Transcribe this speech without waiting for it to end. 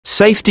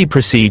Safety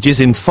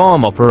Procedures in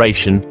Farm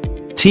Operation,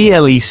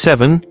 TLE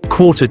 7,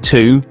 Quarter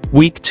 2,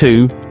 Week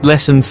 2,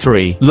 Lesson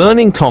 3.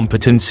 Learning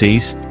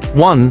Competencies.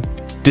 1.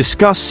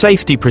 Discuss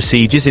safety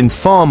procedures in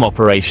farm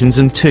operations,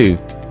 and 2.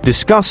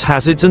 Discuss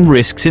hazards and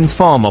risks in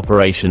farm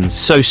operations.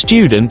 So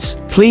students,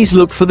 please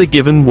look for the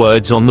given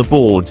words on the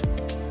board.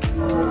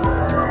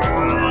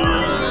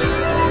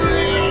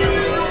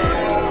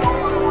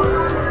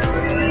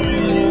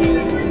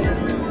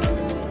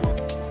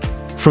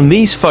 From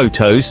these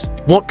photos,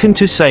 what can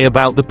you say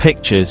about the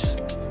pictures?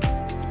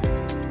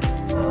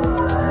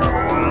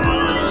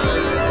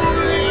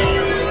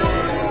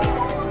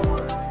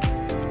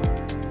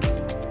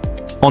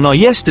 On our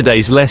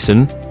yesterday's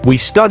lesson, we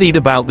studied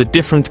about the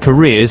different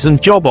careers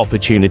and job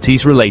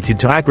opportunities related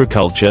to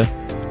agriculture.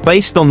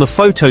 Based on the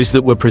photos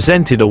that were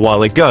presented a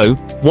while ago,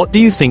 what do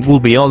you think will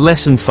be our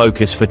lesson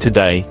focus for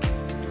today?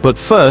 But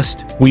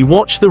first, we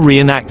watch the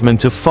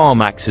reenactment of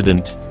farm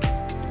accident.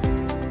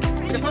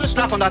 Put a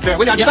strap on that there,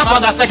 will you? Stop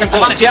on that second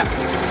floor. Yeah.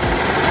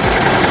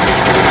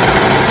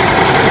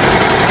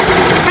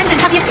 Brendan,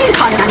 have you seen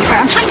Colin anywhere?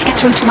 I'm trying to get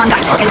through to him on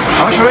that file.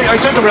 Oh, sure, I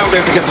sent him round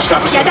there to get the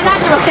straps. Yeah, the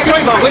lads are up there.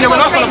 Drive on, will you? We're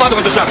not going to bother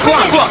with the straps. Go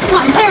on, go on. Come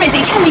on, where is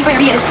he? Tell me where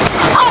he is.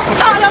 Oh,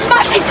 God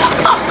almighty.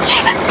 Oh,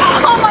 Jesus.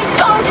 Oh, my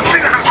God.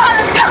 Colin.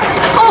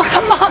 Oh,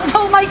 come on.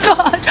 Oh, my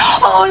God.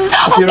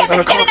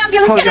 Get an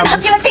ambulance. Get an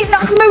ambulance. He's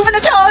not moving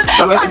at all.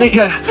 Oh,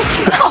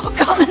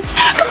 Colin.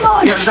 Come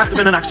on. Yeah, there's after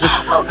been an accident.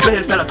 Oh, God.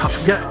 Little fella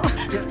puff. Yeah.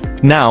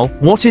 Now,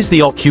 what is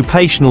the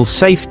occupational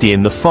safety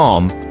in the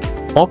farm?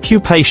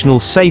 Occupational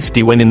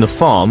safety when in the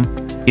farm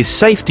is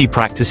safety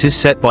practices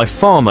set by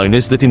farm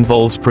owners that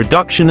involves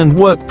production and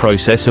work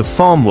process of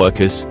farm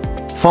workers.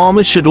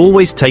 Farmers should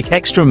always take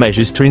extra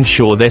measures to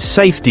ensure their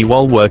safety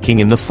while working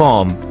in the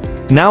farm.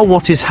 Now,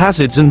 what is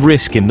hazards and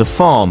risk in the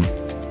farm?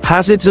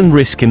 Hazards and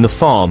risk in the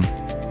farm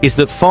is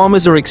that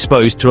farmers are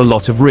exposed to a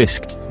lot of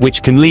risk,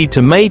 which can lead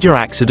to major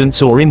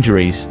accidents or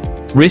injuries.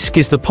 Risk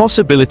is the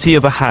possibility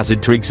of a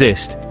hazard to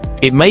exist.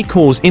 It may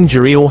cause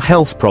injury or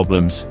health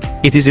problems.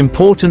 It is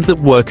important that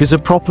workers are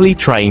properly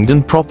trained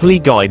and properly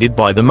guided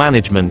by the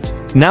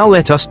management. Now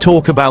let us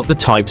talk about the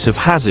types of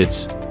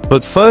hazards.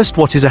 But first,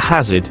 what is a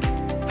hazard?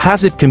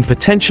 Hazard can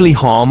potentially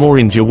harm or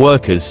injure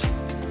workers.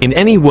 In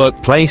any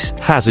workplace,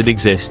 hazard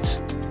exists.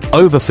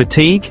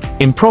 Over-fatigue,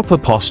 improper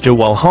posture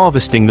while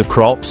harvesting the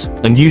crops,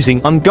 and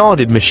using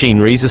unguarded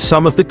machineries are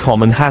some of the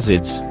common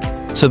hazards.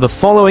 So the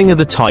following are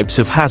the types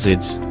of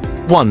hazards.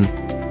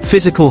 1.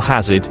 Physical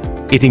hazard.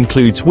 It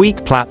includes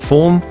weak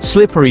platform,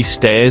 slippery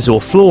stairs or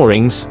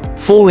floorings,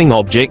 falling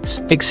objects,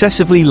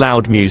 excessively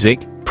loud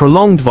music,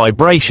 prolonged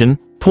vibration,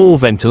 poor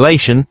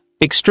ventilation,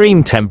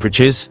 extreme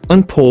temperatures,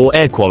 and poor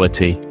air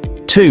quality.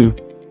 2.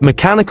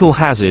 Mechanical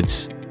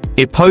hazards.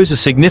 It poses a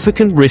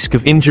significant risk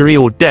of injury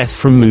or death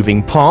from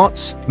moving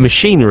parts,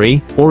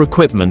 machinery, or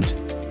equipment.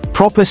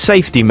 Proper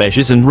safety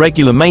measures and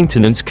regular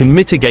maintenance can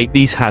mitigate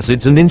these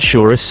hazards and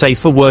ensure a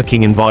safer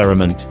working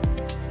environment.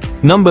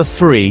 Number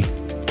 3.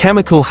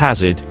 Chemical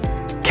hazard.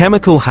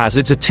 Chemical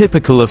hazards are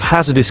typical of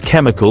hazardous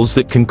chemicals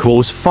that can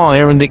cause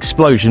fire and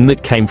explosion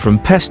that came from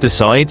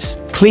pesticides,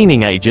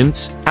 cleaning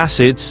agents,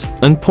 acids,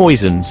 and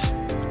poisons.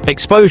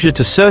 Exposure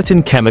to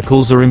certain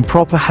chemicals or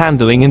improper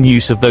handling and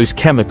use of those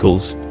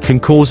chemicals can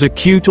cause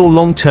acute or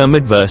long-term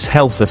adverse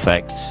health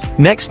effects.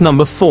 Next,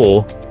 number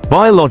 4.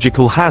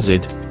 Biological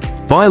hazard.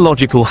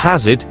 Biological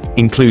hazard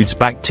includes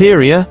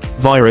bacteria,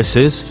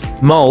 viruses,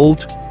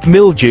 mold,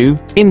 mildew,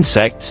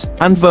 insects,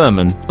 and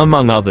vermin,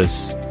 among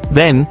others.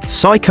 Then,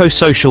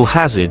 psychosocial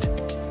hazard.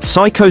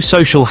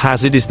 Psychosocial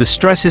hazard is the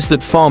stresses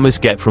that farmers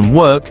get from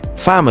work,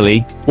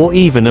 family, or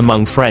even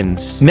among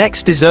friends.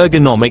 Next is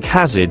ergonomic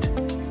hazard.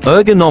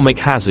 Ergonomic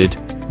hazard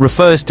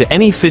refers to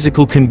any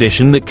physical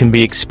condition that can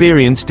be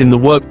experienced in the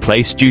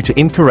workplace due to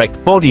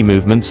incorrect body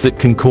movements that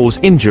can cause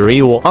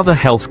injury or other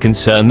health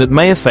concern that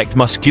may affect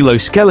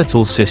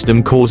musculoskeletal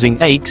system,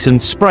 causing aches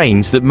and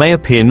sprains that may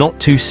appear not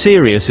too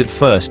serious at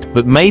first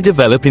but may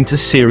develop into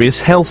serious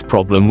health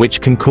problem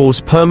which can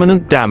cause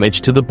permanent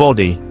damage to the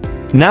body.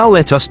 Now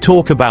let us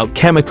talk about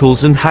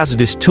chemicals and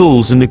hazardous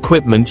tools and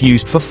equipment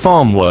used for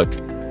farm work.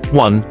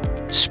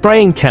 1.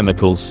 Spraying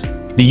chemicals.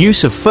 The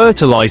use of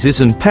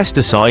fertilizers and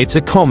pesticides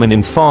are common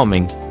in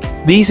farming.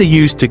 These are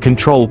used to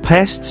control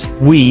pests,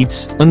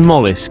 weeds, and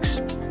mollusks.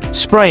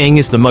 Spraying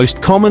is the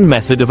most common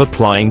method of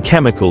applying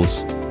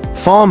chemicals.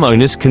 Farm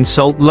owners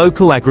consult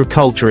local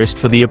agriculturists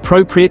for the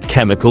appropriate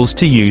chemicals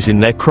to use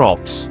in their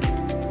crops.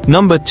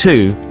 Number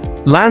 2.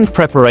 Land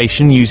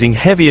preparation using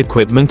heavy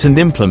equipment and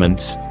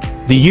implements.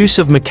 The use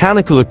of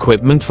mechanical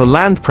equipment for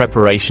land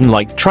preparation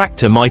like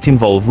tractor might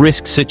involve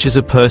risks such as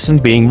a person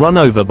being run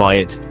over by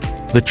it.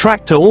 The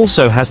tractor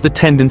also has the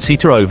tendency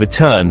to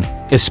overturn,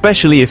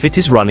 especially if it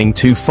is running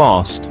too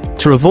fast.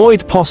 To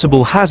avoid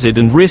possible hazard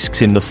and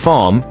risks in the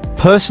farm,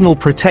 personal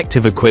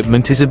protective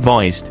equipment is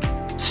advised.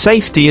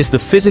 Safety is the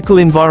physical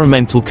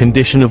environmental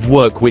condition of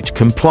work which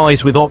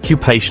complies with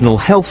occupational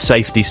health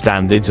safety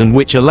standards and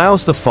which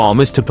allows the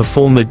farmers to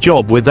perform the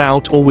job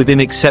without or within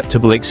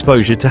acceptable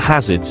exposure to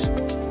hazards.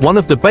 One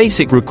of the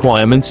basic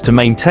requirements to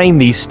maintain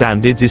these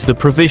standards is the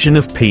provision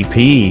of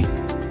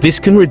PPE. This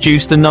can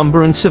reduce the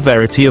number and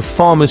severity of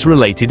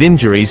farmers-related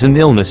injuries and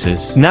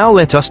illnesses. Now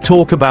let us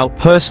talk about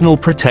personal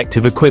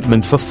protective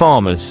equipment for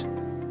farmers.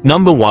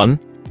 Number 1.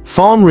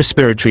 Farm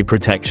respiratory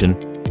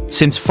protection.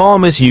 Since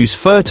farmers use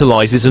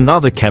fertilizers and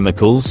other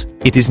chemicals,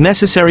 it is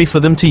necessary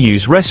for them to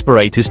use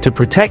respirators to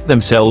protect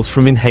themselves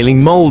from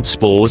inhaling mold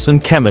spores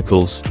and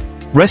chemicals.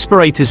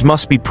 Respirators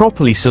must be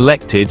properly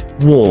selected,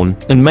 worn,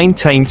 and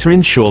maintained to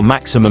ensure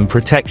maximum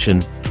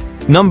protection.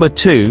 Number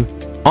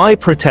 2. Eye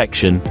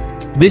protection.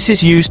 This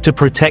is used to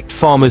protect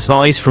farmers'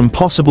 eyes from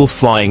possible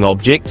flying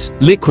objects,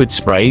 liquid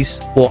sprays,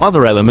 or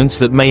other elements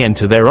that may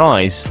enter their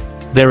eyes.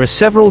 There are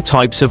several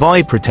types of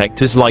eye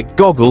protectors like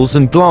goggles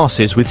and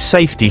glasses with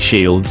safety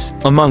shields,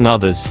 among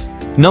others.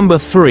 Number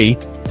 3.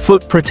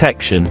 Foot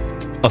protection.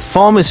 A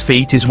farmer's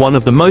feet is one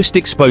of the most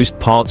exposed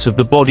parts of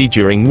the body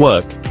during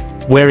work.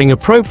 Wearing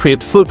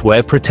appropriate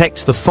footwear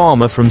protects the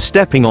farmer from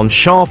stepping on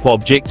sharp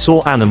objects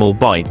or animal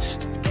bites.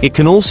 It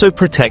can also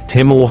protect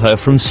him or her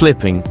from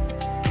slipping.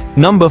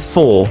 Number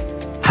 4.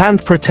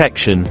 Hand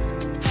protection.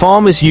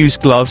 Farmers use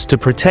gloves to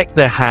protect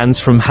their hands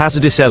from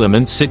hazardous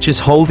elements such as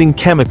holding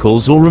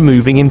chemicals or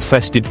removing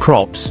infested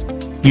crops.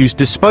 Use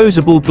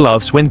disposable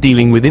gloves when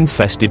dealing with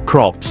infested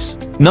crops.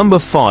 Number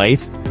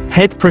 5.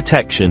 Head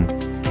protection.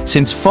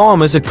 Since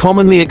farmers are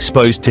commonly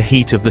exposed to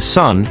heat of the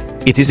sun,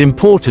 it is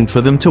important for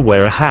them to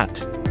wear a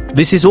hat.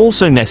 This is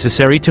also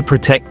necessary to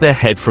protect their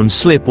head from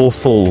slip or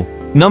fall.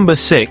 Number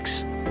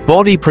 6.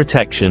 Body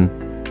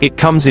protection. It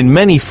comes in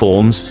many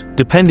forms,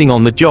 depending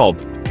on the job.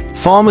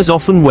 Farmers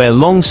often wear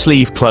long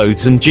sleeve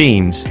clothes and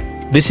jeans.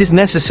 This is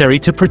necessary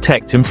to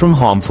protect them from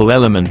harmful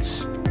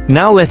elements.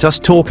 Now let us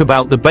talk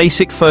about the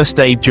basic first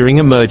aid during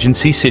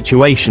emergency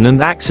situation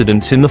and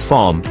accidents in the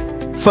farm.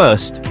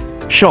 First,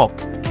 shock.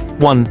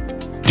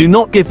 1. Do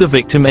not give the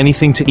victim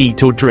anything to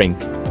eat or drink.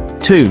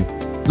 2.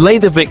 Lay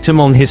the victim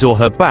on his or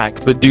her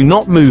back but do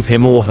not move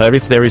him or her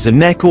if there is a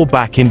neck or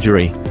back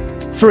injury.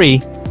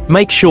 3.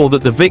 Make sure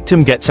that the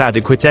victim gets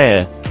adequate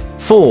air.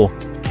 4.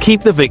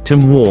 Keep the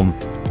victim warm.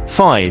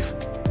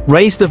 5.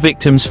 Raise the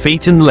victim's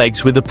feet and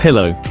legs with a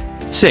pillow.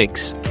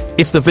 6.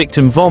 If the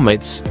victim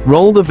vomits,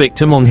 roll the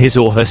victim on his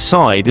or her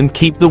side and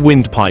keep the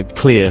windpipe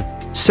clear.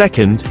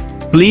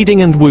 2nd,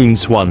 bleeding and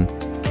wounds. 1.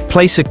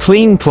 Place a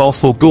clean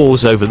cloth or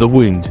gauze over the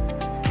wound.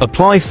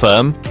 Apply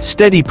firm,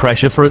 steady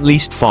pressure for at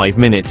least 5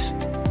 minutes.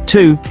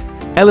 2.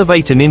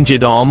 Elevate an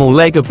injured arm or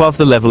leg above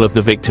the level of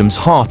the victim's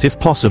heart if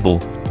possible.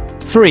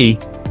 3.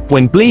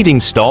 When bleeding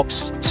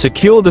stops,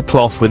 secure the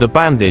cloth with a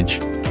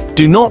bandage.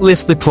 Do not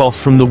lift the cloth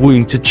from the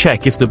wound to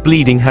check if the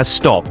bleeding has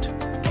stopped.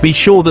 Be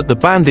sure that the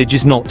bandage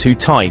is not too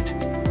tight.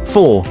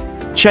 4.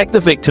 Check the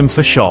victim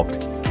for shock.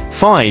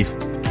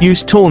 5.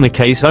 Use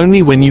tourniquets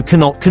only when you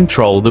cannot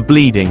control the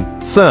bleeding.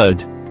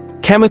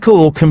 3rd, chemical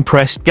or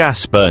compressed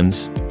gas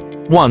burns.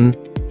 1.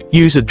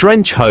 Use a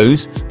drench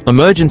hose,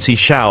 emergency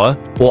shower,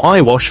 or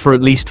eye wash for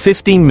at least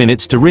 15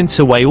 minutes to rinse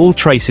away all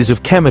traces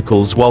of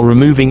chemicals while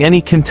removing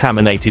any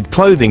contaminated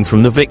clothing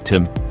from the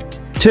victim.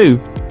 2.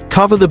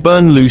 Cover the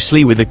burn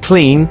loosely with a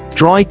clean,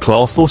 dry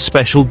cloth or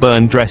special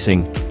burn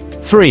dressing.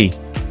 3.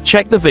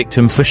 Check the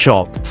victim for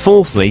shock.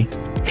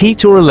 4thly,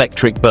 heat or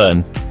electric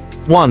burn.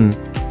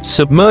 1.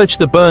 Submerge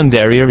the burned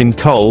area in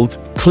cold,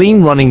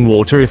 clean running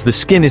water if the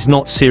skin is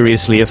not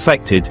seriously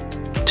affected.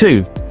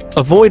 2.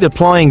 Avoid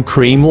applying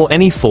cream or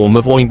any form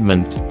of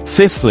ointment.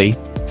 5thly,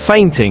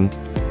 fainting.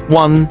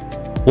 1.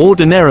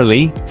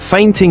 Ordinarily,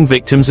 fainting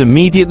victims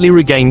immediately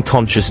regain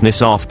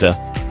consciousness after.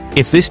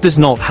 If this does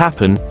not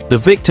happen, the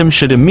victim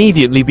should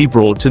immediately be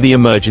brought to the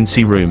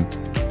emergency room.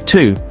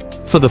 2.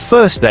 For the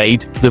first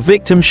aid, the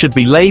victim should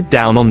be laid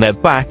down on their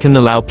back and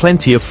allow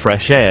plenty of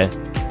fresh air.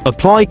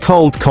 Apply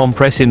cold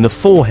compress in the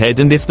forehead,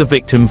 and if the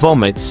victim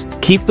vomits,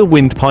 keep the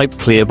windpipe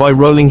clear by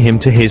rolling him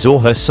to his or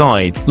her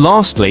side.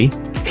 Lastly,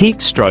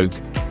 heat stroke.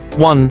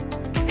 1.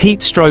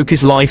 Heat stroke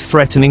is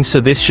life-threatening, so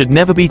this should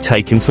never be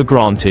taken for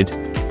granted.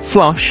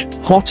 Flush,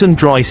 hot and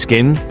dry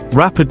skin,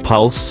 rapid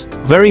pulse,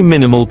 very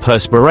minimal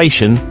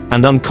perspiration,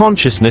 and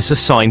unconsciousness are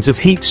signs of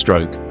heat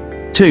stroke.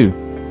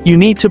 2. You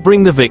need to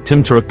bring the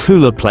victim to a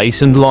cooler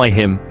place and lie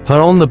him, her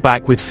on the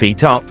back with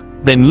feet up,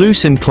 then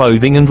loosen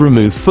clothing and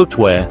remove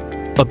footwear.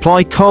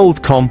 Apply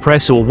cold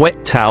compress or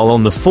wet towel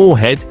on the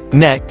forehead,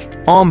 neck,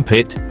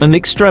 armpit, and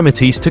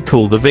extremities to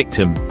cool the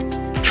victim.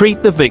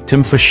 Treat the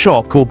victim for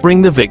shock or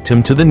bring the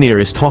victim to the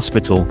nearest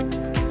hospital.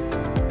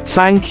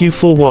 Thank you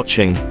for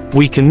watching.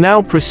 We can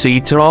now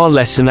proceed to our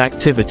lesson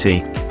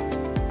activity.